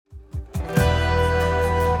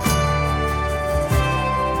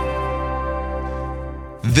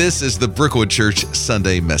This is the Brookwood Church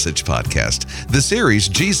Sunday Message Podcast. The series,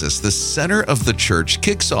 Jesus, the Center of the Church,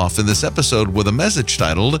 kicks off in this episode with a message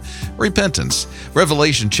titled Repentance.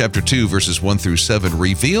 Revelation chapter 2, verses 1 through 7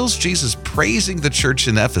 reveals Jesus praising the church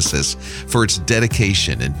in Ephesus for its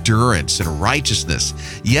dedication, endurance, and righteousness,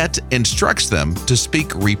 yet instructs them to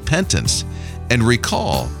speak repentance and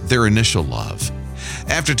recall their initial love.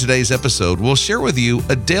 After today's episode, we'll share with you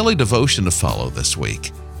a daily devotion to follow this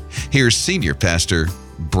week. Here's Senior Pastor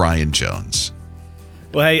Bryan Jones.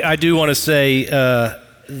 Well, hey, I do want to say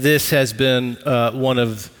this has been one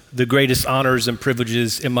of the greatest honors and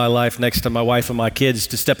privileges in my life, next to my wife and my kids,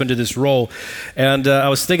 to step into this role. And I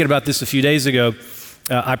was thinking about this a few days ago.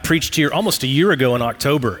 I preached here almost a year ago in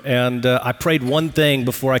October, and I prayed one thing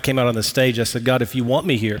before I came out on the stage. I said, God, if you want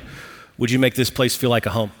me here, would you make this place feel like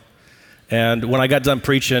a home? And when I got done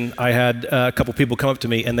preaching, I had a couple people come up to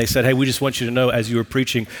me and they said, hey, we just want you to know, as you were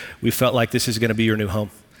preaching, we felt like this is going to be your new home.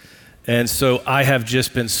 And so I have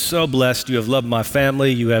just been so blessed. You have loved my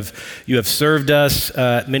family. You have served us.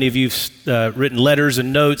 Many of you have written letters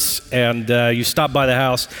and notes, and you stopped by the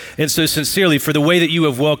house. And so sincerely, for the way that you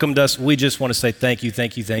have welcomed us, we just want to say thank you,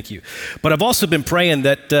 thank you, thank you. But I've also been praying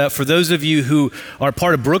that for those of you who are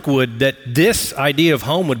part of Brookwood, that this idea of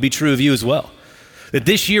home would be true of you as well. That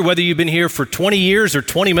this year, whether you've been here for 20 years or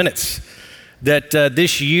 20 minutes, that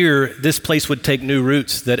this year, this place would take new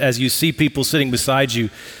roots, that as you see people sitting beside you,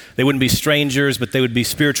 they wouldn't be strangers, but they would be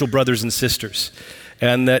spiritual brothers and sisters.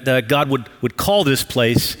 And that God would call this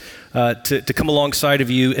place to come alongside of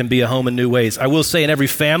you and be a home in new ways. I will say in every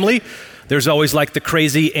family, there's always like the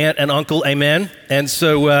crazy aunt and uncle, amen? And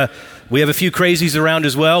so we have a few crazies around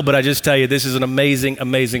as well, but I just tell you, this is an amazing,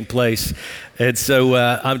 amazing place. And so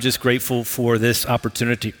I'm just grateful for this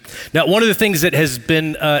opportunity. Now, one of the things that has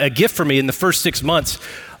been a gift for me in the first 6 months,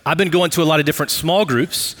 I've been going to a lot of different small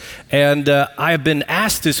groups, and I have been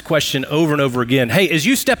asked this question over and over again. Hey, as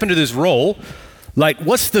you step into this role, like,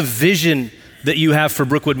 what's the vision that you have for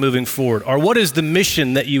Brookwood moving forward? Or what is the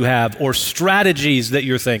mission that you have, or strategies that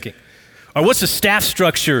you're thinking? Or what's the staff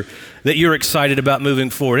structure that you're excited about moving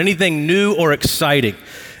forward? Anything new or exciting?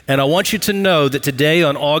 And I want you to know that today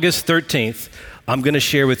on August 13th, I'm going to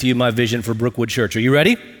share with you my vision for Brookwood Church. Are you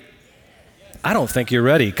ready? I don't think you're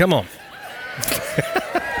ready. Come on.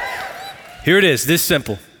 Here it is, this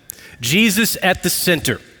simple. Jesus at the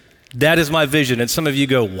center. That is my vision. And some of you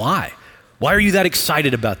go, why? Why are you that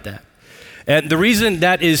excited about that? And the reason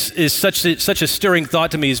that is such a stirring thought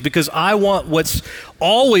to me is because I want what's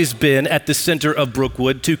always been at the center of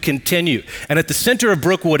Brookwood to continue. And at the center of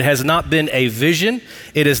Brookwood has not been a vision,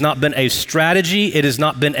 it has not been a strategy, it has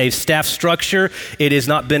not been a staff structure, it has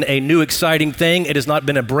not been a new exciting thing, it has not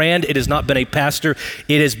been a brand, it has not been a pastor,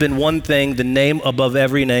 it has been one thing, the name above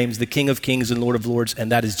every name, the King of Kings and Lord of Lords,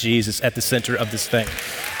 and that is Jesus at the center of this thing.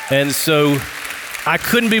 And so I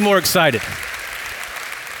couldn't be more excited.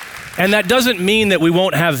 And that doesn't mean that we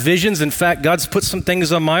won't have visions. In fact, God's put some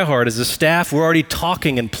things on my heart. As a staff, we're already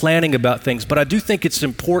talking and planning about things. But I do think it's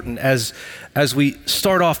important as we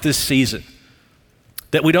start off this season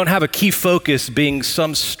that we don't have a key focus being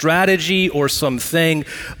some strategy or something,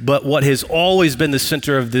 but what has always been the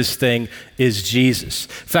center of this thing is Jesus.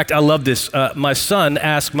 In fact, I love this. My son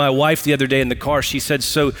asked my wife the other day in the car, she said,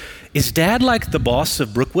 so is Dad like the boss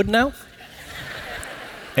of Brookwood now?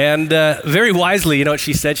 And very wisely, you know what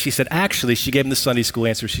she said? She said, actually, she gave him the Sunday school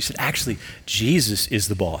answer. She said, actually, Jesus is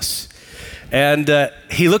the boss. And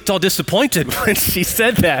he looked all disappointed when she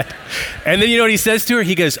said that. And then you know what he says to her?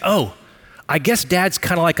 He goes, oh, I guess Dad's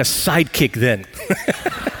kind of like a sidekick then.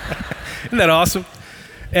 Isn't that awesome?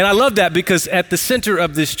 And I love that because at the center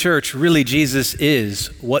of this church, really Jesus is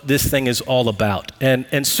what this thing is all about.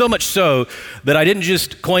 And so much so that I didn't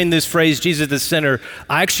just coin this phrase, Jesus at the center.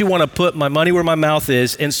 I actually want to put my money where my mouth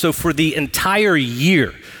is. And so for the entire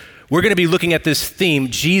year, we're going to be looking at this theme,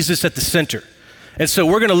 Jesus at the center. And so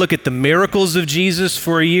we're going to look at the miracles of Jesus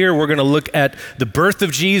for a year. We're going to look at the birth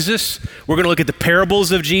of Jesus. We're going to look at the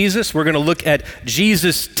parables of Jesus. We're going to look at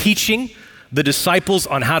Jesus teaching the disciples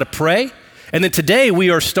on how to pray. And then today we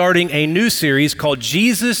are starting a new series called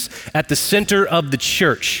Jesus at the Center of the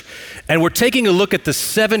Church. And we're taking a look at the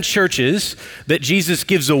 7 churches that Jesus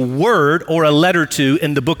gives a word or a letter to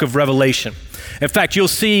in the book of Revelation. In fact, you'll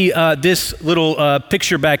see this little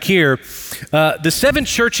picture back here. The 7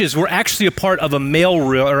 churches were actually a part of a mail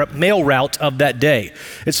route of that day.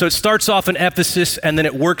 And so it starts off in Ephesus and then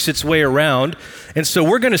it works its way around. And so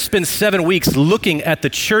we're going to spend 7 weeks looking at the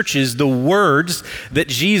churches, the words that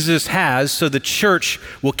Jesus has so the church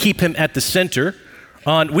will keep him at the center.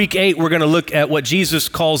 On week 8, we're going to look at what Jesus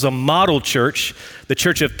calls a model church, the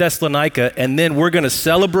church of Thessalonica, and then we're going to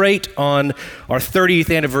celebrate on our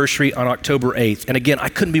 30th anniversary on October 8th. And again, I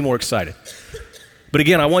couldn't be more excited. But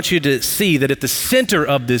again, I want you to see that at the center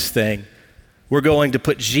of this thing, we're going to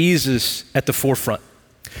put Jesus at the forefront.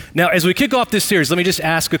 Now, as we kick off this series, let me just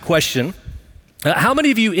ask a question. How many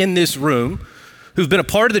of you in this room who've been a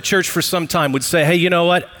part of the church for some time would say, hey, you know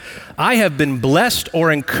what? I have been blessed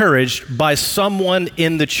or encouraged by someone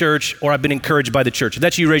in the church, or I've been encouraged by the church. If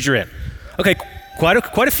that's you, raise your hand. Okay,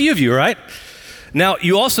 quite a few of you, right? Now,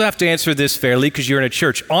 you also have to answer this fairly because you're in a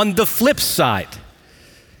church. On the flip side,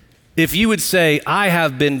 if you would say, I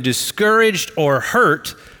have been discouraged or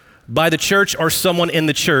hurt by the church or someone in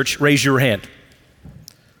the church, raise your hand.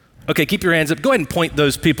 Okay, keep your hands up. Go ahead and point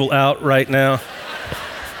those people out right now.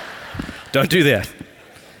 Don't do that.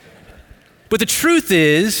 But the truth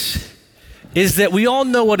is that we all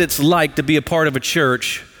know what it's like to be a part of a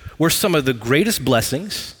church where some of the greatest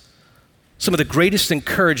blessings, some of the greatest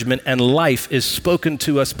encouragement and life is spoken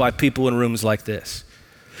to us by people in rooms like this.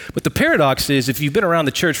 But the paradox is, if you've been around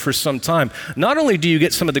the church for some time, not only do you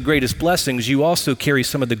get some of the greatest blessings, you also carry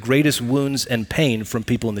some of the greatest wounds and pain from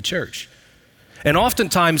people in the church. And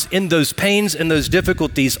oftentimes in those pains and those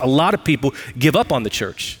difficulties, a lot of people give up on the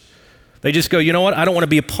church. They just go, you know what, I don't want to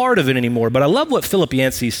be a part of it anymore. But I love what Philip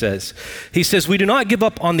Yancey says. He says, we do not give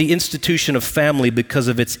up on the institution of family because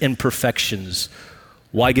of its imperfections.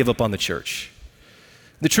 Why give up on the church?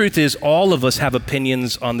 The truth is, all of us have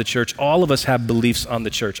opinions on the church. All of us have beliefs on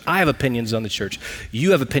the church. I have opinions on the church.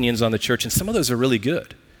 You have opinions on the church, and some of those are really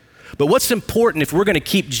good. But what's important if we're going to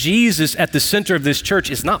keep Jesus at the center of this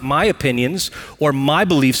church is not my opinions or my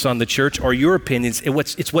beliefs on the church or your opinions.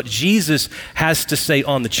 It's what Jesus has to say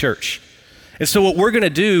on the church. And so what we're going to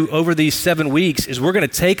do over these 7 weeks is we're going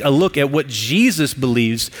to take a look at what Jesus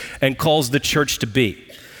believes and calls the church to be.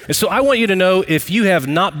 And so I want you to know, if you have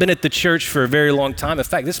not been at the church for a very long time, in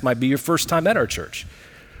fact, this might be your first time at our church,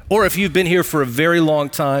 or if you've been here for a very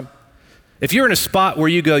long time, if you're in a spot where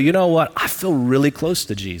you go, you know what, I feel really close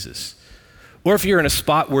to Jesus. Or if you're in a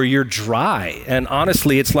spot where you're dry, and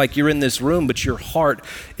honestly, it's like you're in this room, but your heart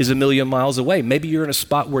is a million miles away. Maybe you're in a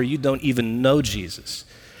spot where you don't even know Jesus.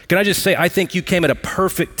 Can I just say, I think you came at a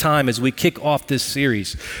perfect time as we kick off this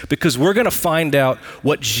series, because we're going to find out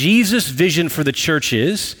what Jesus' vision for the church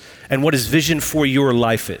is and what his vision for your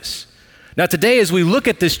life is. Now today, as we look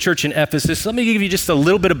at this church in Ephesus, let me give you just a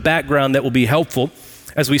little bit of background that will be helpful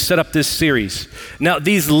as we set up this series. Now,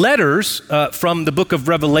 these letters from the book of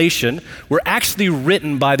Revelation were actually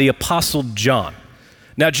written by the Apostle John.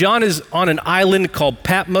 Now, John is on an island called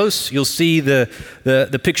Patmos. You'll see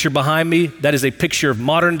the picture behind me. That is a picture of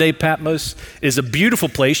modern-day Patmos. It is a beautiful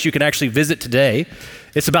place you can actually visit today.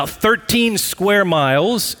 It's about 13 square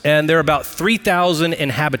miles, and there are about 3,000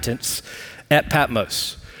 inhabitants at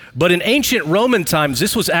Patmos. But in ancient Roman times,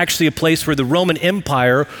 this was actually a place where the Roman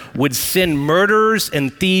Empire would send murderers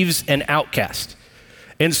and thieves and outcasts.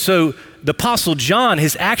 And so the Apostle John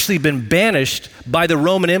has actually been banished by the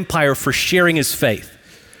Roman Empire for sharing his faith.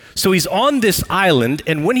 So he's on this island,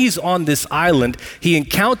 and when he's on this island, he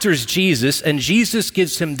encounters Jesus, and Jesus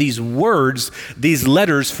gives him these words, these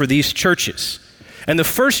letters for these churches. And the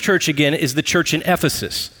first church, again, is the church in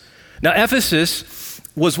Ephesus. Now, Ephesus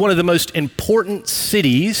was one of the most important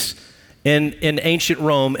cities in ancient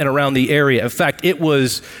Rome and around the area. In fact, it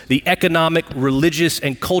was the economic, religious,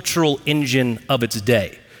 and cultural engine of its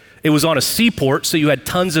day. It was on a seaport, so you had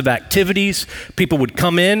tons of activities. People would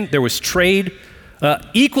come in, there was trade.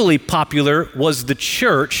 Equally popular was the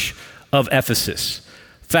church of Ephesus.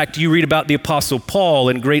 In fact, you read about the Apostle Paul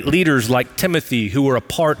and great leaders like Timothy who were a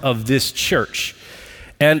part of this church.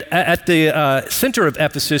 And at the center of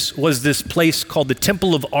Ephesus was this place called the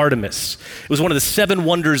Temple of Artemis. It was one of the 7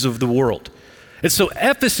 wonders of the world. And so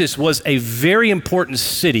Ephesus was a very important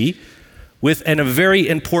city and a very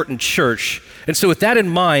important church. And so with that in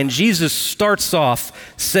mind, Jesus starts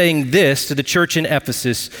off saying this to the church in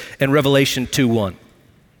Ephesus in Revelation 2:1.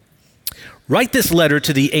 Write this letter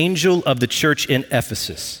to the angel of the church in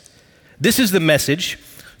Ephesus. This is the message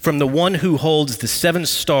from the one who holds the 7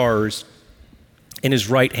 stars in his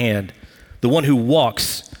right hand, the one who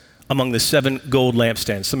walks among the 7 gold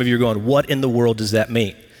lampstands. Some of you are going, what in the world does that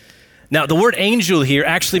mean? Now, the word angel here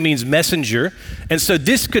actually means messenger. And so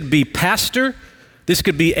this could be pastor, this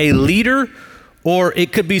could be a leader, or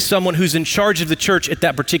it could be someone who's in charge of the church at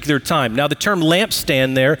that particular time. Now, the term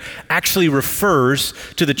lampstand there actually refers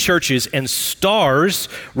to the churches, and stars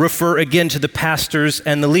refer again to the pastors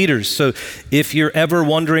and the leaders. So if you're ever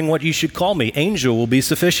wondering what you should call me, angel will be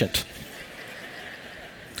sufficient.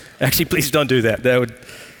 Actually, please don't do that.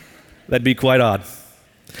 That'd be quite odd.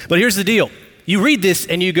 But here's the deal. You read this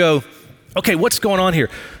and you go, okay, what's going on here?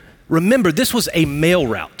 Remember, this was a mail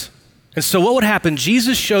route. And so what would happen?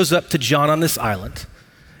 Jesus shows up to John on this island,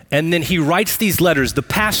 and then he writes these letters. The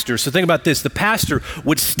pastor, so think about this, the pastor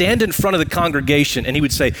would stand in front of the congregation and he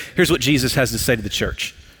would say, here's what Jesus has to say to the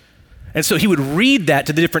church. And so he would read that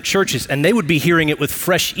to the different churches, and they would be hearing it with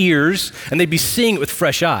fresh ears, and they'd be seeing it with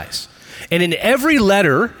fresh eyes. And in every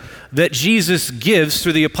letter that Jesus gives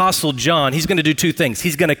through the Apostle John, he's going to do two things.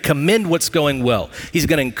 He's going to commend what's going well. He's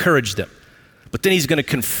going to encourage them. But then he's going to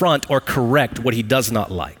confront or correct what he does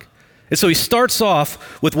not like. And so he starts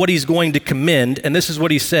off with what he's going to commend, and this is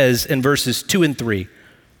what he says in verses 2 and 3.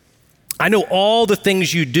 I know all the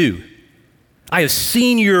things you do. I have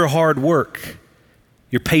seen your hard work,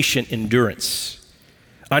 your patient endurance.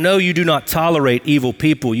 I know you do not tolerate evil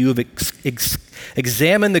people. You have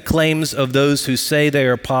examined the claims of those who say they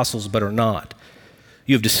are apostles but are not.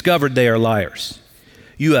 You have discovered they are liars.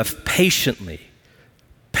 You have patiently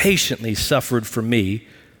suffered for me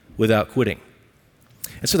without quitting.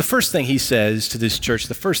 And so the first thing he says to this church,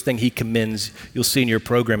 the first thing he commends, you'll see in your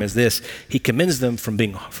program, is this. He commends them for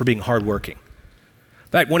being hardworking.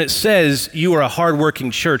 In fact, when it says you are a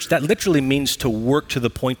hardworking church, that literally means to work to the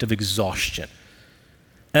point of exhaustion.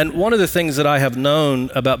 And one of the things that I have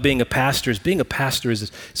known about being a pastor is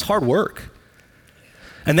it's hard work.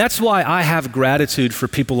 And that's why I have gratitude for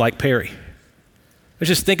people like Perry. I was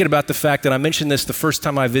just thinking about the fact that I mentioned this the first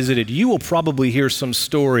time I visited. You will probably hear some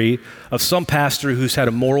story of some pastor who's had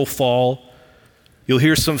a moral fall. You'll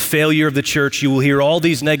hear some failure of the church. You will hear all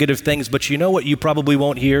these negative things, but you know what you probably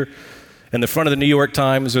won't hear in the front of the New York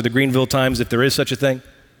Times or the Greenville Times, if there is such a thing?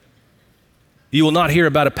 You will not hear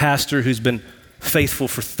about a pastor who's been faithful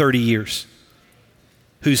for 30 years,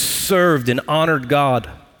 who's served and honored God,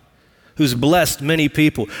 who's blessed many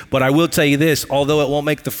people. But I will tell you this, although it won't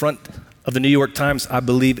make the front of the New York Times, I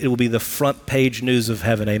believe it will be the front page news of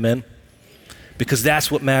heaven, amen? Because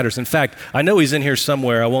that's what matters. In fact, I know he's in here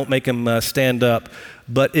somewhere. I won't make him stand up.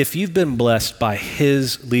 But if you've been blessed by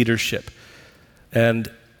his leadership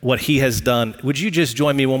and what he has done, would you just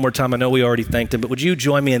join me one more time? I know we already thanked him, but would you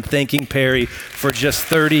join me in thanking Perry for just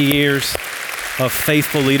 30 years of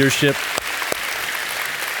faithful leadership?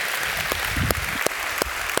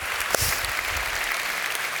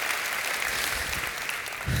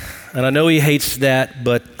 And I know he hates that,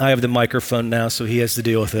 but I have the microphone now, so he has to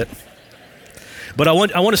deal with it. But I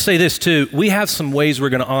want to say this too. We have some ways we're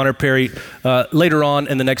going to honor Perry. Later on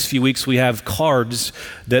in the next few weeks, we have cards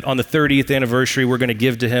that on the 30th anniversary we're going to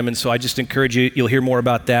give to him. And so I just encourage you, you'll hear more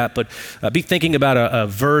about that. But be thinking about a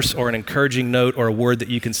verse or an encouraging note or a word that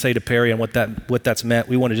you can say to Perry and what that's meant.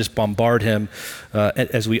 We want to just bombard him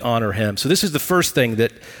as we honor him. So this is the first thing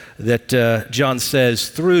that John says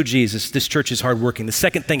through Jesus. This church is hardworking. The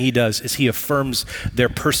second thing he does is he affirms their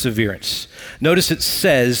perseverance. Notice it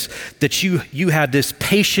says that you had this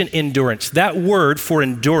patient endurance. That word for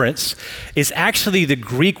endurance is actually the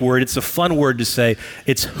Greek word. It's a fun word to say.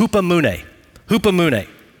 It's hupomune. Hupomune.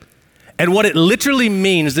 And what it literally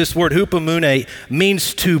means, this word hupomune,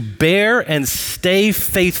 means to bear and stay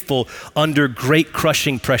faithful under great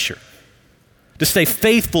crushing pressure. To stay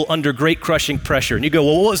faithful under great crushing pressure. And you go,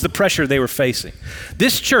 well, what was the pressure they were facing?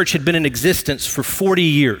 This church had been in existence for 40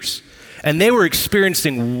 years, and they were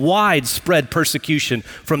experiencing widespread persecution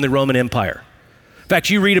from the Roman Empire. In fact,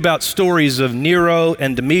 you read about stories of Nero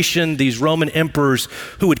and Domitian, these Roman emperors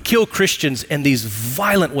who would kill Christians in these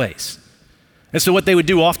violent ways. And so what they would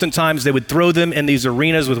do, oftentimes they would throw them in these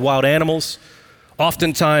arenas with wild animals.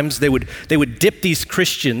 Oftentimes they would dip these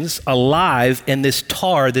Christians alive in this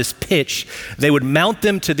tar, this pitch. They would mount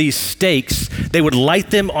them to these stakes. They would light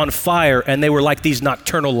them on fire, and they were like these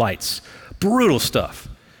nocturnal lights. Brutal stuff.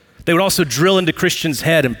 They would also drill into Christians'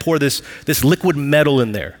 head and pour this liquid metal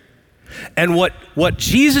in there. And what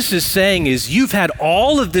Jesus is saying is, you've had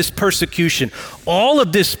all of this persecution, all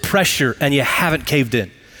of this pressure, and you haven't caved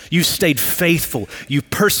in. You stayed faithful. You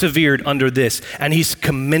persevered under this, and he's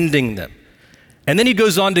commending them. And then he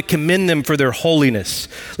goes on to commend them for their holiness.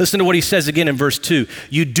 Listen to what he says again in verse 2.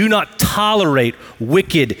 You do not tolerate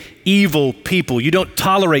wicked, evil people. You don't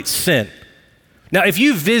tolerate sin. Now, if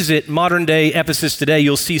you visit modern day Ephesus today,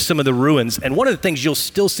 you'll see some of the ruins. And one of the things you'll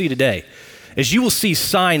still see today is you will see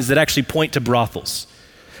signs that actually point to brothels.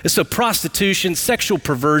 And so prostitution, sexual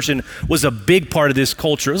perversion was a big part of this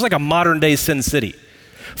culture. It was like a modern day Sin City.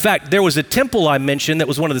 In fact, there was a temple I mentioned that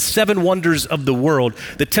was one of the 7 wonders of the world,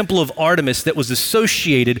 the Temple of Artemis, that was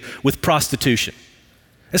associated with prostitution.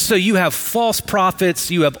 And so you have false prophets,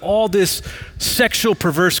 you have all this sexual,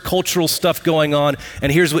 perverse, cultural stuff going on, and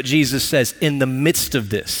here's what Jesus says, in the midst of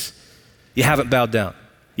this, you haven't bowed down.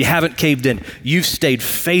 You haven't caved in. You've stayed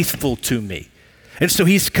faithful to me. And so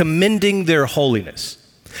he's commending their holiness.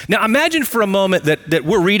 Now imagine for a moment that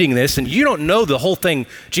we're reading this and you don't know the whole thing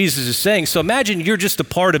Jesus is saying. So imagine you're just a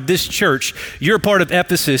part of this church. You're a part of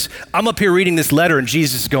Ephesus. I'm up here reading this letter and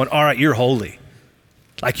Jesus is going, all right, you're holy.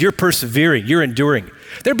 Like you're persevering, you're enduring.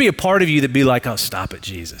 There'd be a part of you that'd be like, oh, stop it,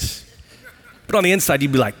 Jesus. But on the inside,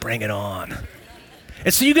 you'd be like, bring it on.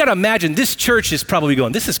 And so you got to imagine this church is probably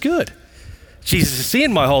going, this is good. Jesus is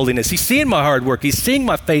seeing my holiness. He's seeing my hard work. He's seeing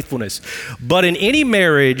my faithfulness. But in any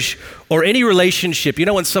marriage or any relationship, you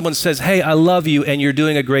know when someone says, hey, I love you and you're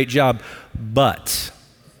doing a great job, but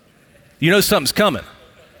you know something's coming.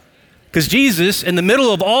 Because Jesus, in the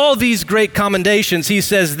middle of all these great commendations, he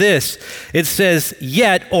says this. It says,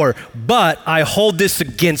 yet or but I hold this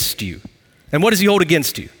against you. And what does he hold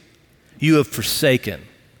against you? You have forsaken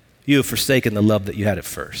the love that you had at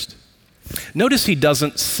first. Notice he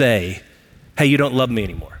doesn't say, hey, you don't love me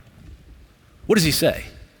anymore. What does he say?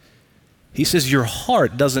 He says, your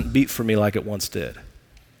heart doesn't beat for me like it once did.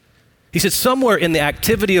 He said, somewhere in the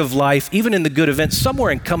activity of life, even in the good events,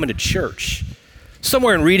 somewhere in coming to church,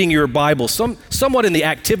 somewhere in reading your Bible, somewhat in the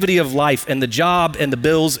activity of life and the job and the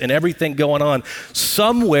bills and everything going on,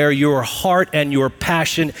 somewhere your heart and your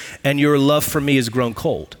passion and your love for me has grown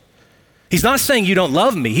cold. He's not saying you don't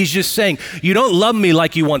love me. He's just saying you don't love me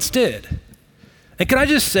like you once did. And can I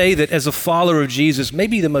just say that as a follower of Jesus,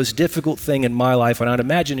 maybe the most difficult thing in my life, and I'd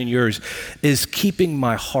imagine in yours, is keeping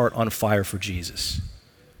my heart on fire for Jesus.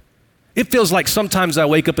 It feels like sometimes I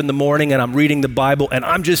wake up in the morning and I'm reading the Bible and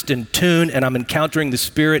I'm just in tune and I'm encountering the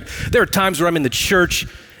Spirit. There are times where I'm in the church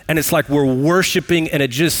and it's like we're worshiping and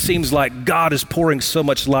it just seems like God is pouring so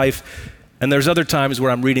much life. And there's other times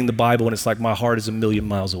where I'm reading the Bible and it's like my heart is a million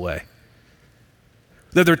miles away.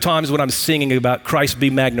 There are times when I'm singing about Christ be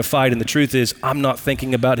magnified, and the truth is I'm not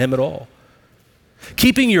thinking about him at all.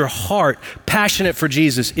 Keeping your heart passionate for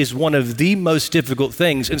Jesus is one of the most difficult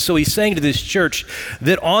things. And so he's saying to this church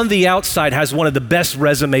that on the outside has one of the best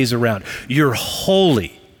resumes around. You're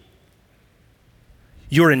holy.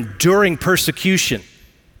 You're enduring persecution.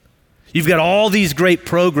 You've got all these great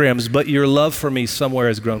programs, but your love for me somewhere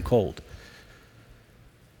has grown cold.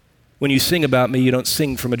 When you sing about me, you don't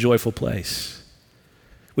sing from a joyful place.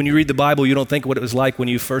 When you read the Bible, you don't think what it was like when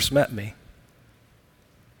you first met me.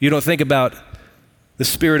 You don't think about the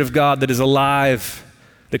Spirit of God that is alive,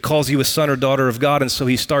 that calls you a son or daughter of God. And so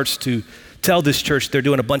he starts to tell this church they're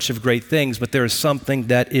doing a bunch of great things, but there is something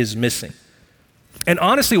that is missing. And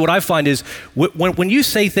honestly, what I find is when you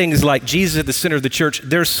say things like Jesus at the center of the church,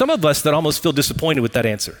 there's some of us that almost feel disappointed with that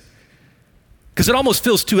answer because it almost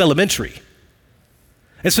feels too elementary.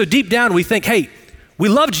 And so deep down we think, hey, we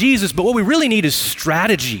love Jesus, but what we really need is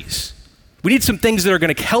strategies. We need some things that are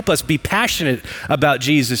going to help us be passionate about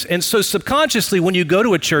Jesus. And so subconsciously, when you go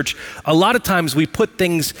to a church, a lot of times we put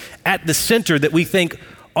things at the center that we think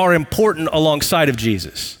are important alongside of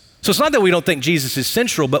Jesus. So it's not that we don't think Jesus is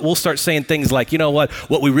central, but we'll start saying things like, you know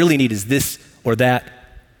what we really need is this or that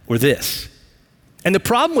or this. And the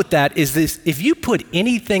problem with that is this: if you put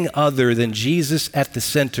anything other than Jesus at the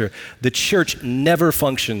center, the church never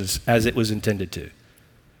functions as it was intended to.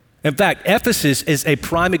 In fact, Ephesus is a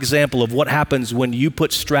prime example of what happens when you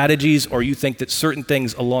put strategies or you think that certain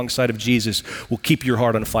things alongside of Jesus will keep your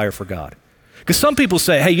heart on fire for God. Because some people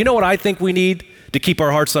say, hey, you know what I think we need to keep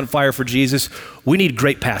our hearts on fire for Jesus? We need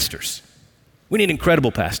great pastors. We need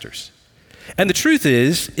incredible pastors. And the truth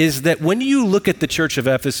is that when you look at the church of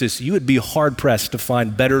Ephesus, you would be hard-pressed to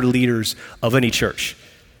find better leaders of any church.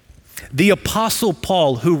 The Apostle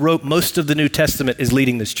Paul, who wrote most of the New Testament, is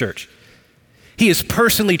leading this church. He has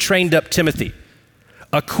personally trained up Timothy,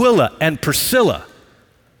 Aquila, and Priscilla.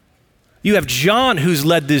 You have John, who's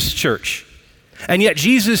led this church. And yet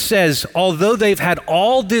Jesus says, although they've had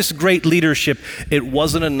all this great leadership, it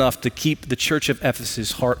wasn't enough to keep the church of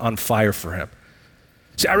Ephesus' heart on fire for him.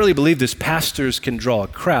 See, I really believe this. Pastors can draw a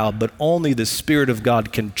crowd, but only the Spirit of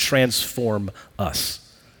God can transform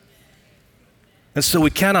us. And so we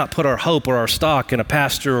cannot put our hope or our stock in a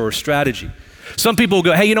pastor or a strategy. Some people will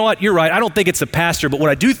go, hey, you know what? You're right. I don't think it's a pastor, but what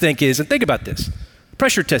I do think is, and think about this,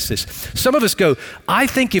 pressure test this. Some of us go, I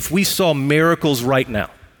think if we saw miracles right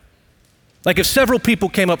now, like if several people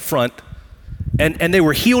came up front and they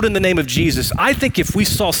were healed in the name of Jesus, I think if we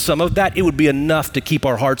saw some of that, it would be enough to keep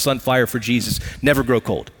our hearts on fire for Jesus, never grow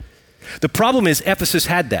cold. The problem is Ephesus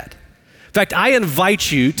had that. In fact, I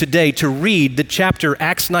invite you today to read the chapter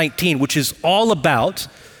Acts 19, which is all about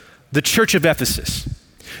the church of Ephesus.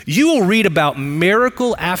 You will read about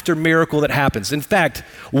miracle after miracle that happens. In fact,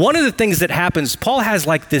 one of the things that happens, Paul has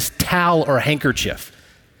like this towel or handkerchief.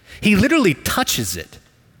 He literally touches it.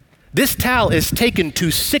 This towel is taken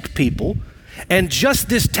to sick people, and just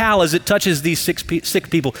this towel, as it touches these sick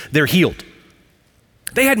people, they're healed.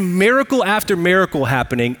 They had miracle after miracle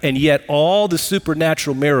happening, and yet all the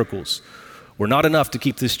supernatural miracles were not enough to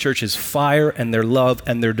keep this church's fire and their love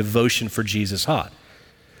and their devotion for Jesus hot.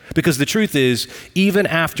 Because the truth is, even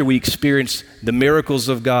after we experience the miracles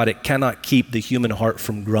of God, it cannot keep the human heart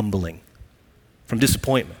from grumbling, from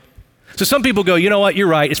disappointment. So some people go, you know what, you're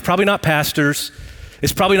right, it's probably not pastors,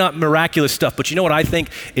 it's probably not miraculous stuff, but you know what I think?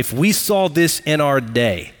 If we saw this in our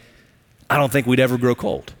day, I don't think we'd ever grow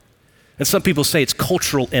cold. And some people say it's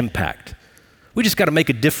cultural impact. We just got to make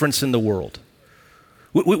a difference in the world.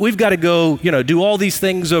 We've got to go, do all these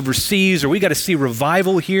things overseas, or we got to see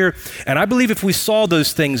revival here. And I believe if we saw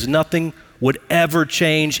those things, nothing would ever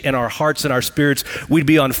change in our hearts and our spirits. We'd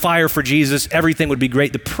be on fire for Jesus. Everything would be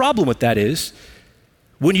great. The problem with that is,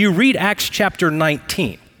 when you read Acts chapter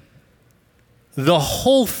 19, the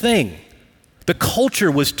whole thing, the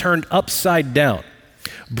culture was turned upside down.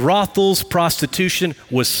 Brothels, prostitution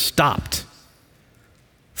was stopped.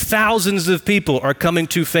 Thousands of people are coming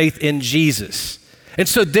to faith in Jesus. And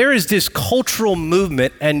so there is this cultural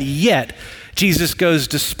movement, and yet Jesus goes,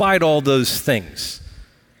 despite all those things,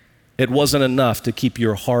 it wasn't enough to keep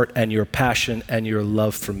your heart and your passion and your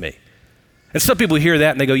love for me. And some people hear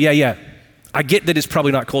that and they go, yeah, I get that it's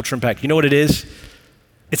probably not cultural impact. You know what it is?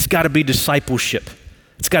 It's got to be discipleship.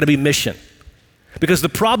 It's got to be mission. Because the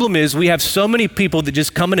problem is we have so many people that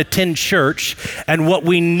just come and attend church, and what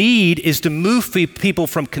we need is to move people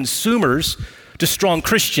from consumers to strong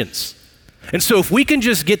Christians. And so if we can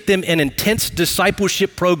just get them in intense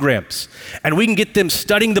discipleship programs and we can get them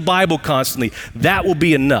studying the Bible constantly, that will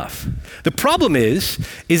be enough. The problem is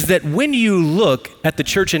that when you look at the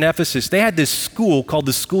church in Ephesus, they had this school called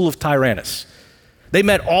the School of Tyrannus. They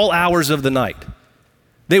met all hours of the night.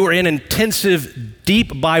 They were in intensive,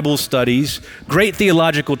 deep Bible studies, great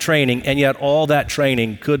theological training, and yet all that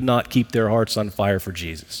training could not keep their hearts on fire for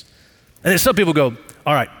Jesus. And then some people go,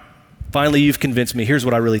 all right, finally you've convinced me. Here's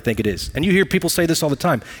what I really think it is. And you hear people say this all the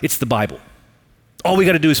time. It's the Bible. All we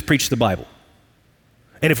got to do is preach the Bible.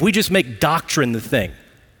 And if we just make doctrine the thing,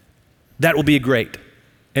 that will be great.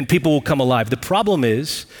 And people will come alive. The problem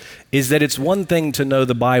is that it's one thing to know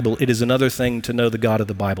the Bible. It is another thing to know the God of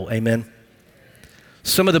the Bible. Amen?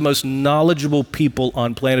 Some of the most knowledgeable people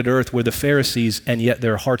on planet Earth were the Pharisees, and yet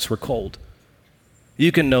their hearts were cold.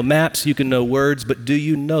 You can know maps, you can know words, but do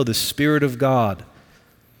you know the Spirit of God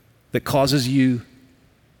that causes you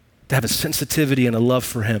to have a sensitivity and a love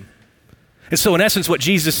for Him? And so in essence, what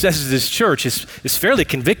Jesus says to this church is fairly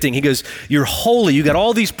convicting. He goes, you're holy, you got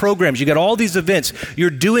all these programs, you got all these events, you're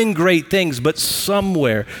doing great things, but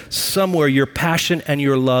somewhere your passion and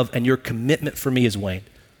your love and your commitment for me is waned.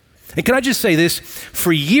 And can I just say this?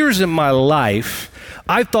 For years in my life,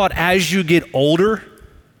 I thought as you get older,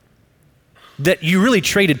 that you really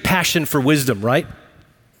traded passion for wisdom, right?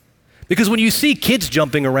 Because when you see kids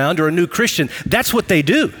jumping around or a new Christian, that's what they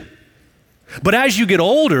do. But as you get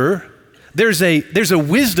older, there's a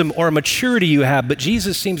wisdom or a maturity you have, but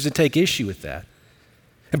Jesus seems to take issue with that.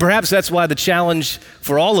 And perhaps that's why the challenge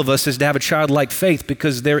for all of us is to have a childlike faith,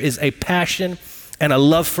 because there is a passion and a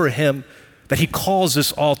love for Him that He calls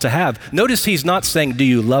us all to have. Notice He's not saying, do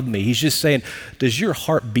you love me? He's just saying, does your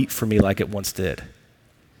heart beat for me like it once did?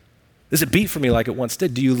 Does it beat for me like it once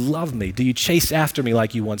did? Do you love me? Do you chase after me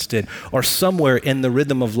like you once did? Or somewhere in the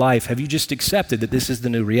rhythm of life, have you just accepted that this is the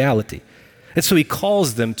new reality? And so He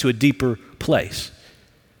calls them to a deeper place.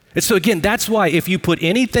 And so again, that's why if you put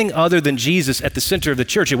anything other than Jesus at the center of the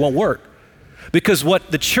church, it won't work. Because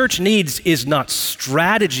what the church needs is not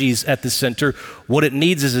strategies at the center. What it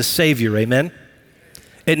needs is a Savior, amen?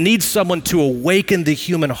 It needs someone to awaken the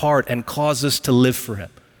human heart and cause us to live for Him.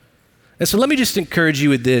 And so let me just encourage you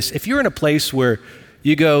with this. If you're in a place where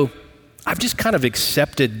you go, I've just kind of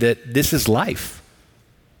accepted that this is life,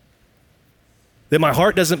 that my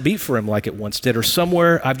heart doesn't beat for Him like it once did, or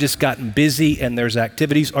somewhere I've just gotten busy and there's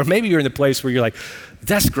activities, or maybe you're in the place where you're like,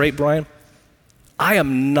 that's great, Bryan. I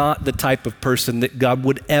am not the type of person that God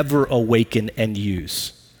would ever awaken and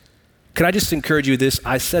use. Can I just encourage you with this?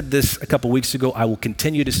 I said this a couple weeks ago. I will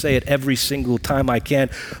continue to say it every single time I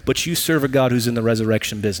can, but you serve a God who's in the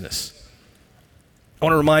resurrection business. I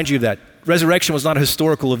want to remind you of that. Resurrection was not a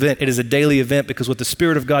historical event. It is a daily event, because what the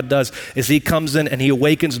Spirit of God does is He comes in and He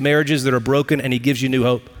awakens marriages that are broken and He gives you new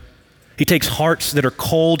hope. He takes hearts that are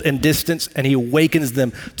cold and distant and He awakens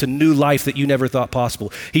them to new life that you never thought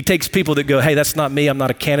possible. He takes people that go, hey, that's not me, I'm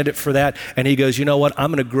not a candidate for that. And He goes, you know what,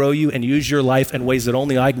 I'm going to grow you and use your life in ways that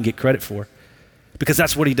only I can get credit for. Because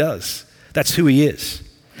that's what He does. That's who He is.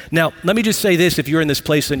 Now, let me just say this. If you're in this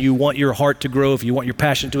place and you want your heart to grow, if you want your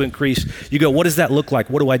passion to increase, you go, what does that look like?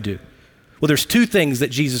 What do I do? Well, there's two things that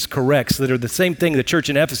Jesus corrects that are the same thing the church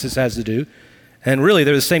in Ephesus has to do. And really,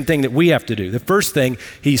 they're the same thing that we have to do. The first thing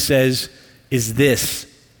he says is this: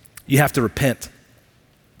 you have to repent.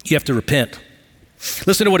 You have to repent.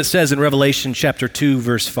 Listen to what it says in Revelation chapter 2,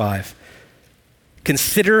 verse 5.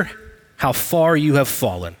 Consider how far you have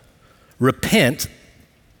fallen. Repent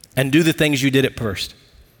and do the things you did at first.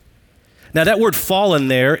 Now, that word fallen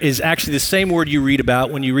there is actually the same word you read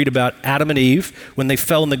about when you read about Adam and Eve when they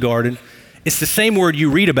fell in the garden. It's the same word you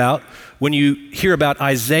read about when you hear about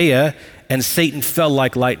Isaiah and Satan fell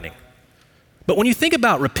like lightning. But when you think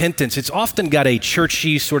about repentance, it's often got a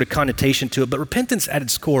churchy sort of connotation to it, but repentance at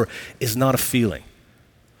its core is not a feeling.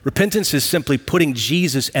 Repentance is simply putting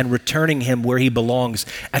Jesus and returning him where he belongs,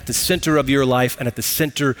 at the center of your life and at the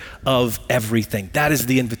center of everything. That is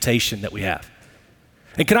the invitation that we have.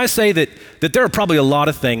 And can I say that there are probably a lot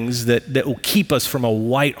of things that will keep us from a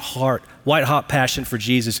white hot passion for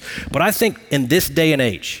Jesus. But I think in this day and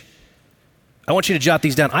age, I want you to jot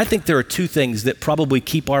these down. I think there are two things that probably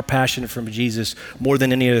keep our passion from Jesus more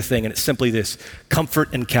than any other thing, and it's simply this: comfort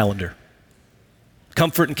and calendar.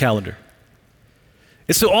 Comfort and calendar.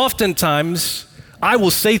 And so oftentimes, I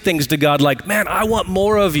will say things to God like, man, I want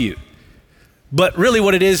more of you. But really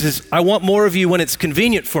what it is I want more of you when it's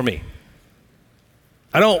convenient for me.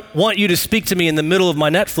 I don't want you to speak to me in the middle of my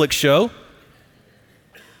Netflix show.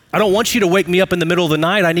 I don't want you to wake me up in the middle of the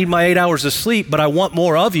night. I need my 8 hours of sleep, but I want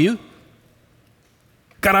more of you.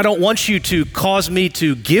 God, I don't want you to cause me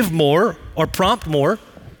to give more or prompt more.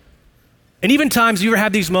 And even times, you ever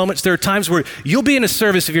have these moments, there are times where you'll be in a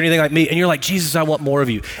service, if you're anything like me, and you're like, Jesus, I want more of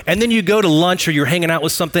you. And then you go to lunch or you're hanging out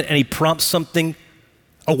with something and he prompts something,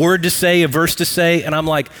 a word to say, a verse to say, and I'm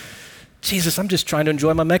like, Jesus, I'm just trying to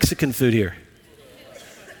enjoy my Mexican food here.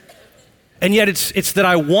 And yet it's that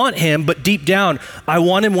I want him, but deep down, I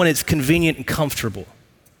want him when it's convenient and comfortable.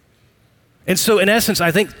 And so in essence, I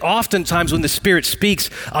think oftentimes when the Spirit speaks,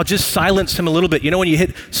 I'll just silence him a little bit. You know, when you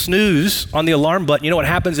hit snooze on the alarm button, you know what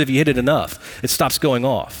happens if you hit it enough? It stops going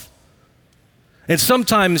off. And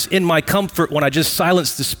sometimes in my comfort, when I just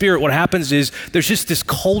silence the Spirit, what happens is there's just this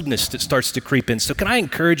coldness that starts to creep in. So can I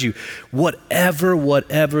encourage you, whatever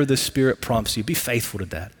the Spirit prompts you, be faithful to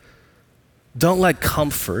that. Don't let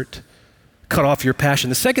comfort cut off your passion.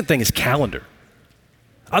 The second thing is calendar.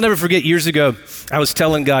 I'll never forget, years ago, I was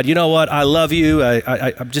telling God, you know what, I love you.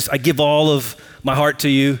 I give all of my heart to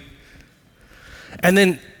you. And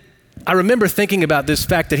then I remember thinking about this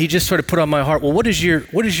fact that he just sort of put on my heart, well, what does your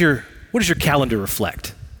calendar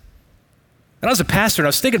reflect? And I was a pastor, and I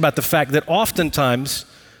was thinking about the fact that oftentimes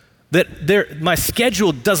my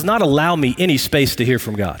schedule does not allow me any space to hear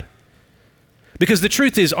from God. Because the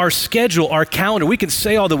truth is, our schedule, our calendar, we can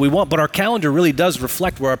say all that we want, but our calendar really does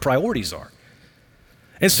reflect where our priorities are.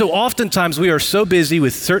 And so oftentimes we are so busy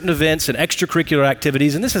with certain events and extracurricular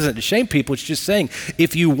activities, and this isn't to shame people, it's just saying,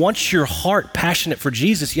 if you want your heart passionate for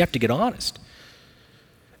Jesus, you have to get honest.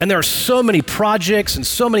 And there are so many projects and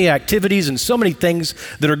so many activities and so many things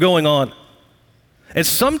that are going on. And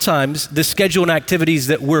sometimes the schedule and activities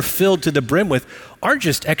that we're filled to the brim with aren't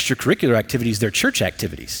just extracurricular activities, they're church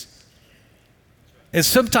activities. And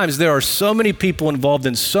sometimes there are so many people involved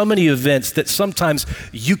in so many events that sometimes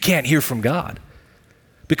you can't hear from God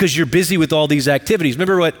because you're busy with all these activities.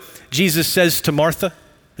 Remember what Jesus says to Martha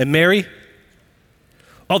and Mary?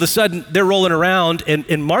 All of a sudden, they're rolling around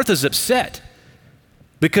and Martha's upset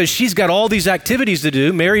because she's got all these activities to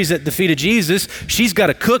do. Mary's at the feet of Jesus. She's got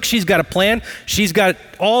to cook. She's got to plan. She's got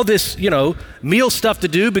all this, meal stuff to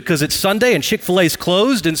do because it's Sunday and Chick-fil-A's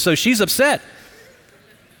closed, and so she's upset.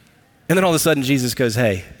 And then all of a sudden, Jesus goes,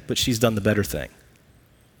 hey, but she's done the better thing.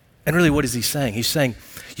 And really, what is he saying? He's saying,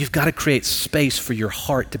 you've got to create space for your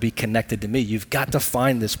heart to be connected to me. You've got to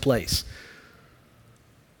find this place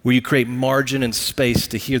where you create margin and space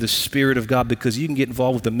to hear the Spirit of God, because you can get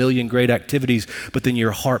involved with a million great activities, but then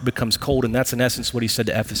your heart becomes cold. And that's in essence what he said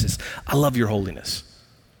to Ephesus. I love your holiness.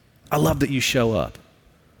 I love that you show up.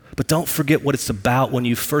 But don't forget what it's about when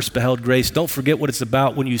you first beheld grace. Don't forget what it's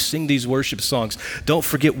about when you sing these worship songs. Don't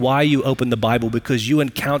forget why you open the Bible, because you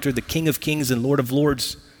encounter the King of Kings and Lord of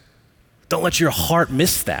Lords. Don't let your heart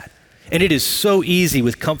miss that. And it is so easy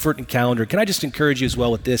with comfort and calendar. Can I just encourage you as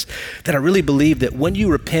well with this, that I really believe that when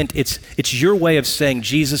you repent, it's your way of saying,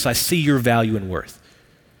 Jesus, I see your value and worth.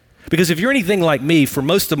 Because if you're anything like me, for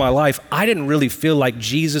most of my life, I didn't really feel like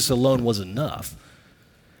Jesus alone was enough.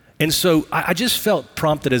 And so I just felt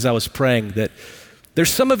prompted as I was praying that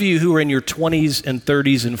there's some of you who are in your 20s and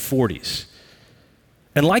 30s and 40s.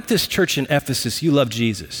 And like this church in Ephesus, you love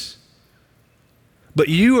Jesus. But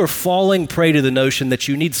you are falling prey to the notion that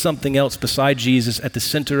you need something else beside Jesus at the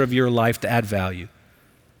center of your life to add value.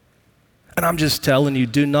 And I'm just telling you,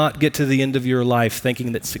 do not get to the end of your life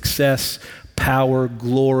thinking that success, power,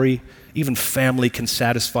 glory, even family can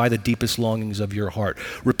satisfy the deepest longings of your heart.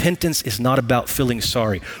 Repentance is not about feeling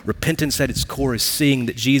sorry. Repentance at its core is seeing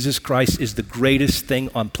that Jesus Christ is the greatest thing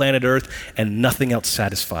on planet Earth and nothing else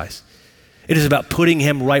satisfies. It is about putting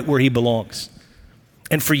him right where he belongs.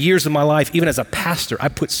 And for years of my life, even as a pastor, I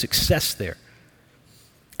put success there.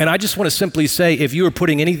 And I just want to simply say, if you are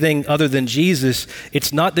putting anything other than Jesus,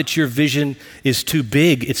 it's not that your vision is too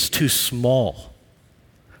big, it's too small.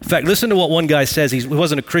 In fact, listen to what one guy says. He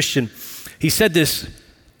wasn't a Christian. He said this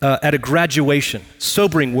at a graduation,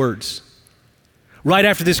 sobering words. Right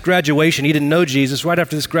after this graduation, he didn't know Jesus. Right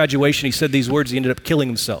after this graduation, he said these words. He ended up killing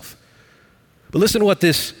himself. But listen to what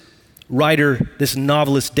this writer, this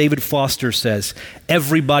novelist, David Foster says.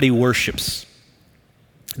 Everybody worships.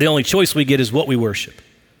 The only choice we get is what we worship.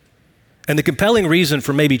 And the compelling reason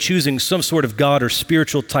for maybe choosing some sort of God or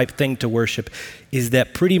spiritual type thing to worship is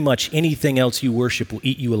that pretty much anything else you worship will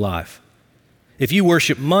eat you alive. If you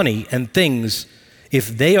worship money and things, if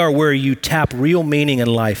they are where you tap real meaning in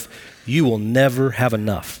life, you will never have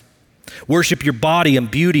enough. Worship your body and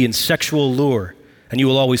beauty and sexual allure, and you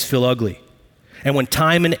will always feel ugly. And when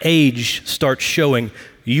time and age start showing,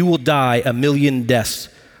 you will die a million deaths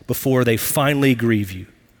before they finally grieve you.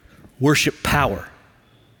 Worship power.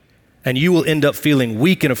 And you will end up feeling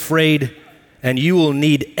weak and afraid, and you will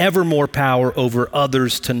need ever more power over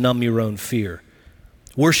others to numb your own fear.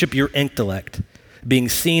 Worship your intellect, being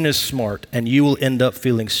seen as smart, and you will end up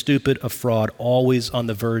feeling stupid, a fraud, always on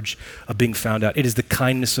the verge of being found out. It is the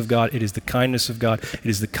kindness of God. It is the kindness of God. It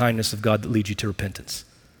is the kindness of God that leads you to repentance.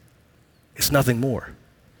 It's nothing more.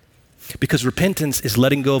 Because repentance is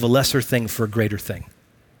letting go of a lesser thing for a greater thing.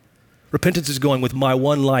 Repentance is going, with my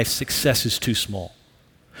one life, success is too small.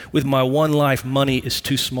 With my one life, money is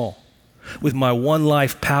too small. With my one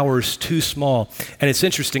life, power is too small. And it's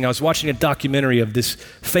interesting, I was watching a documentary of this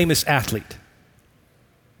famous athlete.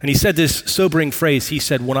 And he said this sobering phrase. He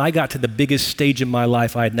said, when I got to the biggest stage in my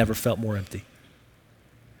life, I had never felt more empty.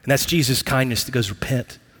 And that's Jesus' kindness that goes,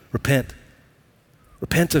 repent, repent.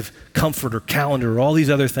 Repent of comfort or calendar or all these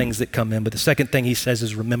other things that come in. But the second thing he says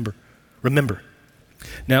is remember, remember.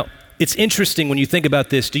 Now, it's interesting when you think about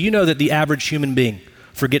this. Do you know that the average human being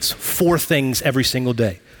forgets 4 things every single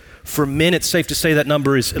day? For men, it's safe to say that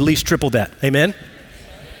number is at least triple that. Amen?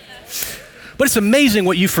 But it's amazing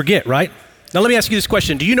what you forget, right? Now let me ask you this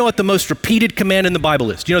question. Do you know what the most repeated command in the Bible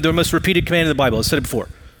is? Do you know the most repeated command in the Bible? I said it before.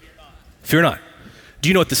 Fear not. Do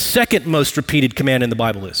you know what the second most repeated command in the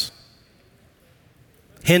Bible is?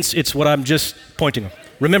 Hence, it's what I'm just pointing on.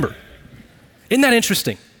 Remember. Isn't that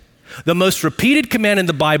interesting? The most repeated command in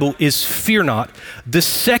the Bible is fear not. The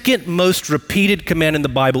second most repeated command in the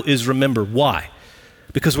Bible is remember. Why?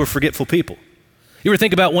 Because we're forgetful people. You ever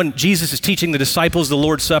think about when Jesus is teaching the disciples the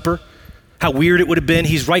Lord's Supper? How weird it would have been.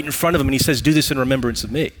 He's right in front of them and he says, do this in remembrance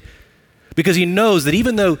of me. Because he knows that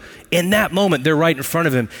even though in that moment they're right in front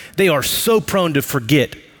of him, they are so prone to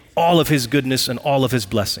forget all of his goodness and all of his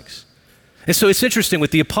blessings. And so it's interesting with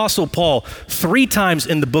the Apostle Paul, 3 times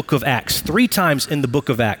in the book of Acts,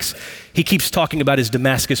 he keeps talking about his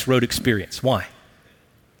Damascus Road experience. Why?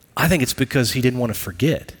 I think it's because he didn't want to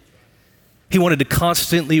forget. He wanted to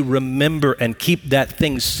constantly remember and keep that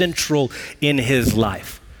thing central in his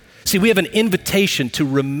life. See, we have an invitation to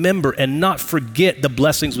remember and not forget the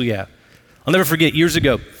blessings we have. I'll never forget years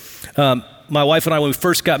ago, my wife and I, when we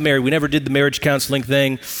first got married, we never did the marriage counseling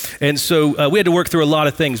thing. And so we had to work through a lot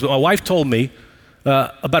of things. But my wife told me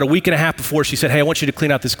about a week and a half before, she said, hey, I want you to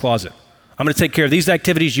clean out this closet. I'm going to take care of these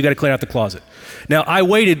activities. You got to clean out the closet. Now, I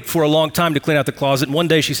waited for a long time to clean out the closet. And one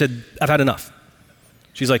day she said, I've had enough.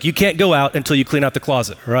 She's like, you can't go out until you clean out the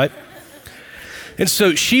closet, all right? And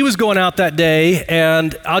so she was going out that day.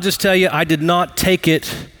 And I'll just tell you, I did not take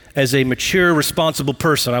it as a mature, responsible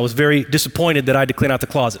person. I was very disappointed that I had to clean out the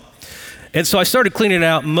closet. And so I started cleaning it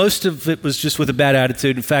out. Most of it was just with a bad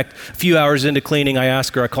attitude. In fact, a few hours into cleaning, I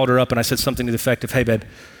called her up and I said something to the effect of, hey babe,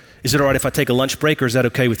 is it all right if I take a lunch break or is that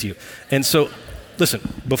okay with you? And so, listen,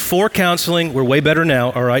 before counseling, we're way better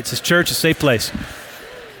now, all right? This church is a safe place.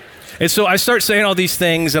 And so I start saying all these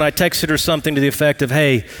things and I texted her something to the effect of,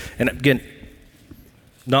 hey, and again,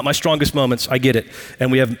 not my strongest moments, I get it.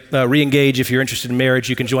 And we have Re-Engage. If you're interested in marriage,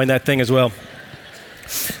 you can join that thing as well.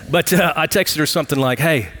 But I texted her something like,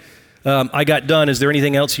 hey, I got done. Is there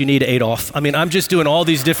anything else you need, Adolf? I mean, I'm just doing all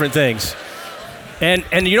these different things.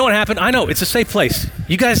 And you know what happened? I know, it's a safe place.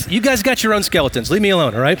 You guys got your own skeletons. Leave me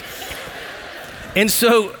alone, all right? And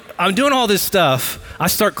so I'm doing all this stuff. I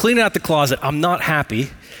start cleaning out the closet. I'm not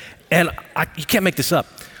happy. And you can't make this up.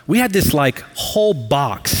 We had this like whole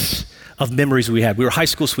box of memories we had. We were high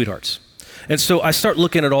school sweethearts. And so I start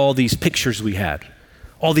looking at all these pictures we had,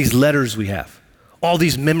 all these letters we have, all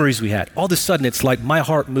these memories we had. All of a sudden, it's like my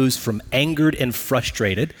heart moves from angered and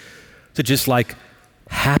frustrated to just like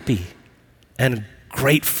happy and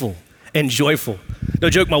grateful and joyful. No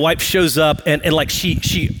joke, my wife shows up and like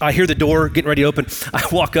I hear the door getting ready to open. I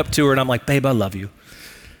walk up to her and I'm like, babe, I love you.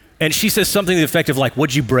 And she says something to the effect of like,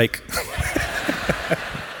 what'd you break?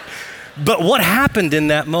 But what happened in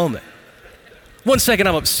that moment? One second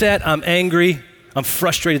I'm upset, I'm angry, I'm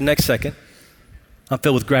frustrated. The next second, I'm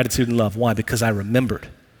filled with gratitude and love. Why? Because I remembered.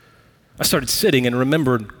 I started sitting and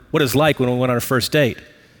remembered what it was like when we went on our first date.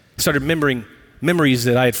 I started remembering memories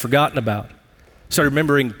that I had forgotten about. I started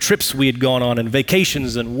remembering trips we had gone on and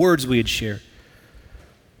vacations and words we had shared.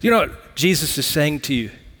 You know what Jesus is saying to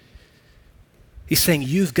you? He's saying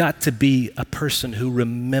you've got to be a person who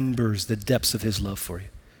remembers the depths of his love for you.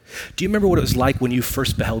 Do you remember what it was like when you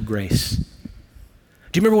first beheld grace?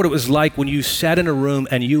 Do you remember what it was like when you sat in a room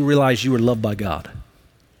and you realized you were loved by God?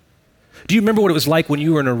 Do you remember what it was like when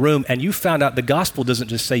you were in a room and you found out the gospel doesn't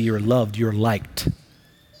just say you're loved, you're liked,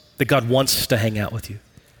 that God wants to hang out with you?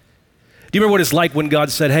 Do you remember what it's like when God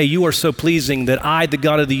said, hey, you are so pleasing that I, the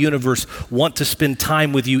God of the universe, want to spend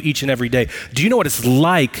time with you each and every day? Do you know what it's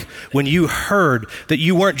like when you heard that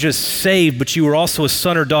you weren't just saved, but you were also a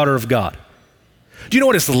son or daughter of God? Do you know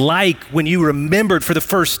what it's like when you remembered for the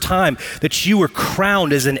first time that you were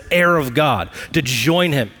crowned as an heir of God to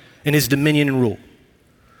join him in his dominion and rule?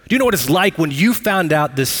 Do you know what it's like when you found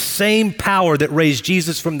out the same power that raised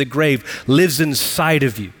Jesus from the grave lives inside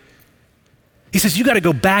of you? He says, you got to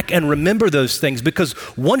go back and remember those things, because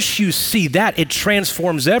once you see that, it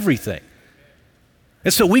transforms everything.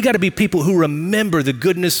 And so we got to be people who remember the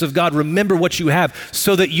goodness of God, remember what you have,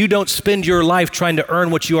 so that you don't spend your life trying to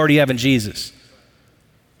earn what you already have in Jesus.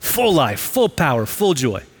 Full life, full power, full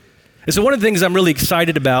joy. And so one of the things I'm really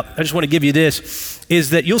excited about, I just want to give you this, is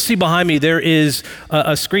that you'll see behind me there is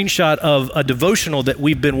a screenshot of a devotional that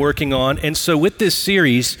we've been working on. And so with this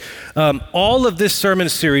series, all of this sermon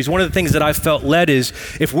series, one of the things that I felt led is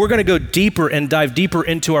if we're going to go deeper and dive deeper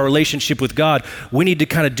into our relationship with God, we need to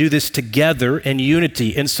kind of do this together in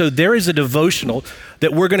unity. And so there is a devotional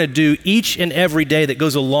that we're going to do each and every day that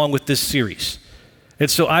goes along with this series. And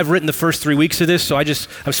so I've written the first 3 weeks of this, so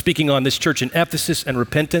I'm speaking on this church in Ephesus and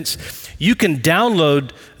repentance. You can download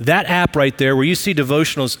that app right there where you see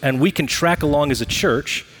devotionals, and we can track along as a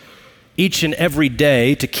church each and every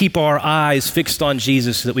day to keep our eyes fixed on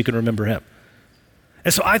Jesus so that we can remember him.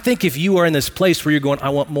 And so I think if you are in this place where you're going, I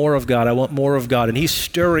want more of God, I want more of God, and he's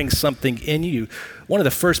stirring something in you, one of the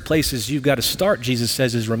first places you've got to start, Jesus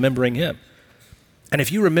says, is remembering him. And if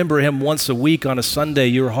you remember him once a week on a Sunday,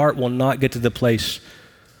 your heart will not get to the place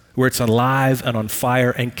where it's alive and on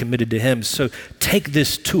fire and committed to him. So take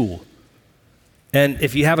this tool. And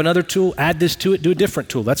if you have another tool, add this to it, do a different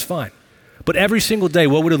tool, that's fine. But every single day,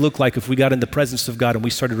 what would it look like if we got in the presence of God and we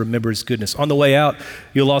started to remember his goodness? On the way out,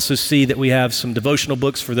 you'll also see that we have some devotional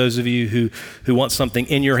books for those of you who want something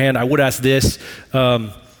in your hand. I would ask this,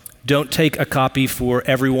 don't take a copy for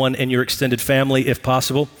everyone in your extended family if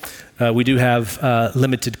possible. We do have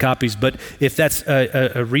limited copies, but if that's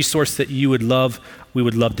a resource that you would love, we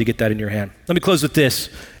would love to get that in your hand. Let me close with this,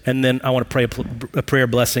 and then I want to pray a prayer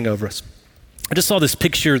blessing over us. I just saw this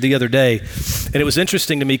picture the other day, and it was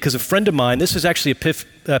interesting to me because a friend of mine, this is actually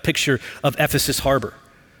a picture of Ephesus Harbor.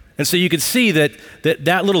 And so you could see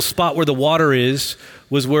that little spot where the water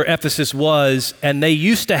was where Ephesus was, and they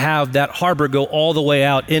used to have that harbor go all the way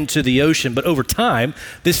out into the ocean. But over time,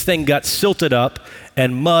 this thing got silted up,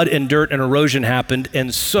 and mud and dirt and erosion happened.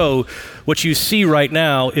 And so what you see right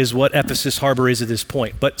now is what Ephesus Harbor is at this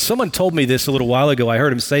point. But someone told me this a little while ago, I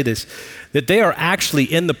heard him say this, that they are actually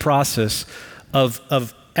in the process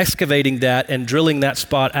of excavating that and drilling that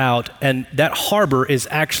spot out, and that harbor is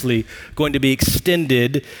actually going to be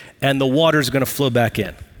extended and the water is going to flow back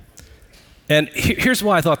in. And here's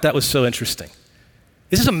why I thought that was so interesting.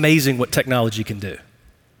 This is amazing what technology can do.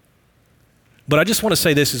 But I just want to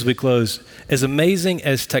say this as we close. As amazing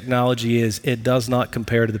as technology is, it does not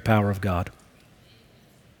compare to the power of God.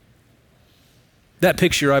 That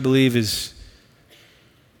picture, I believe, is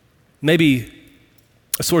maybe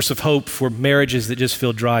a source of hope for marriages that just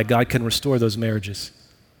feel dry. God can restore those marriages.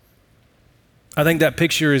 I think that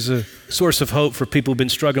picture is a source of hope for people who've been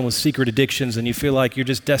struggling with secret addictions and you feel like you're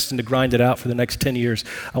just destined to grind it out for the next 10 years.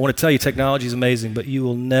 I want to tell you, technology is amazing, but you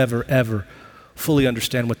will never, ever fully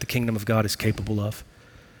understand what the kingdom of God is capable of.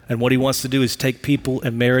 And what he wants to do is take people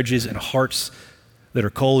and marriages and hearts that are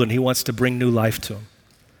cold, and he wants to bring new life to them.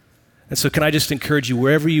 And so can I just encourage you,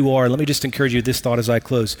 wherever you are, let me just encourage you with this thought as I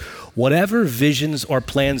close. Whatever visions or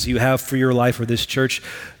plans you have for your life or this church,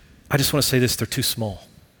 I just want to say this, they're too small.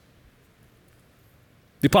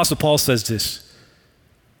 The Apostle Paul says this,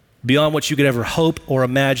 beyond what you could ever hope or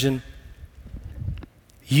imagine,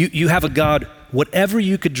 you have a God, whatever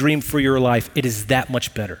you could dream for your life, it is that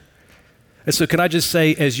much better. And so can I just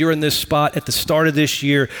say, as you're in this spot at the start of this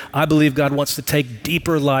year, I believe God wants to take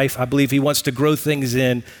deeper life. I believe he wants to grow things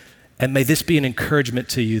in. And may this be an encouragement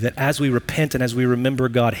to you that as we repent and as we remember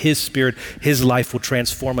God, his Spirit, his life will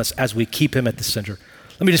transform us as we keep him at the center.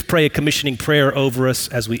 Let me just pray a commissioning prayer over us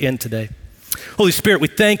as we end today. Holy Spirit, we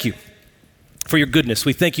thank you for your goodness.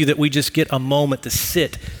 We thank you that we just get a moment to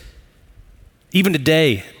sit, even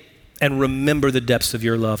today, and remember the depths of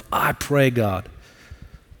your love. I pray, God,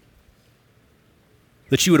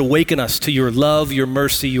 that you would awaken us to your love, your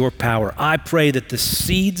mercy, your power. I pray that the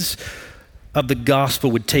seeds of the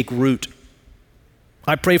gospel would take root.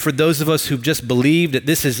 I pray for those of us who've just believed that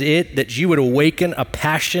this is it, that you would awaken a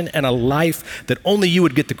passion and a life that only you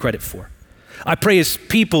would get the credit for. I pray as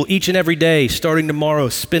people each and every day, starting tomorrow,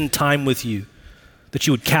 spend time with you, that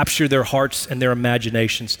you would capture their hearts and their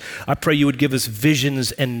imaginations. I pray you would give us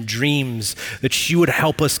visions and dreams, that you would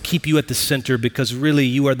help us keep you at the center, because really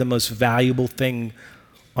you are the most valuable thing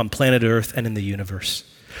on planet Earth and in the universe.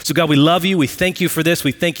 So God, we love you. We thank you for this.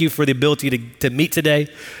 We thank you for the ability to meet today.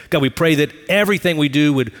 God, we pray that everything we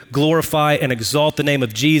do would glorify and exalt the name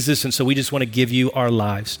of Jesus. And so we just want to give you our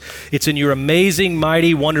lives. It's in your amazing,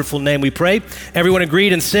 mighty, wonderful name we pray. Everyone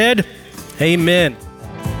agreed and said, amen.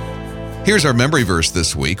 Here's our memory verse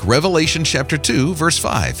this week, Revelation chapter 2, verse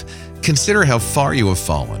 5. Consider how far you have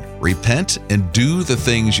fallen. Repent and do the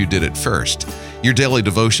things you did at first. Your daily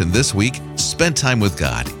devotion this week, spend time with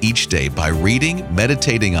God each day by reading,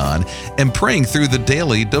 meditating on, and praying through the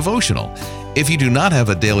daily devotional. If you do not have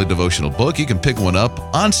a daily devotional book, you can pick one up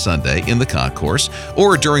on Sunday in the concourse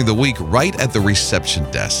or during the week right at the reception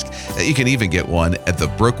desk. You can even get one at the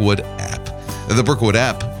Brookwood app. The Brookwood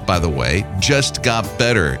app, by the way, just got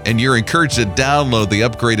better, and you're encouraged to download the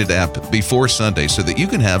upgraded app before Sunday so that you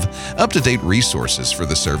can have up-to-date resources for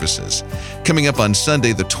the services. Coming up on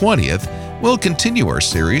Sunday the 20th, we'll continue our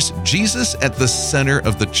series, Jesus at the Center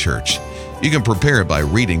of the Church. You can prepare by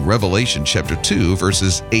reading Revelation chapter 2,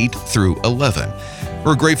 verses 8 through 11.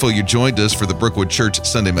 We're grateful you joined us for the Brookwood Church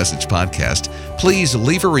Sunday Message Podcast. Please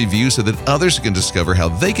leave a review so that others can discover how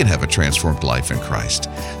they can have a transformed life in Christ.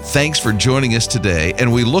 Thanks for joining us today,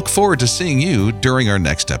 and we look forward to seeing you during our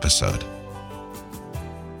next episode.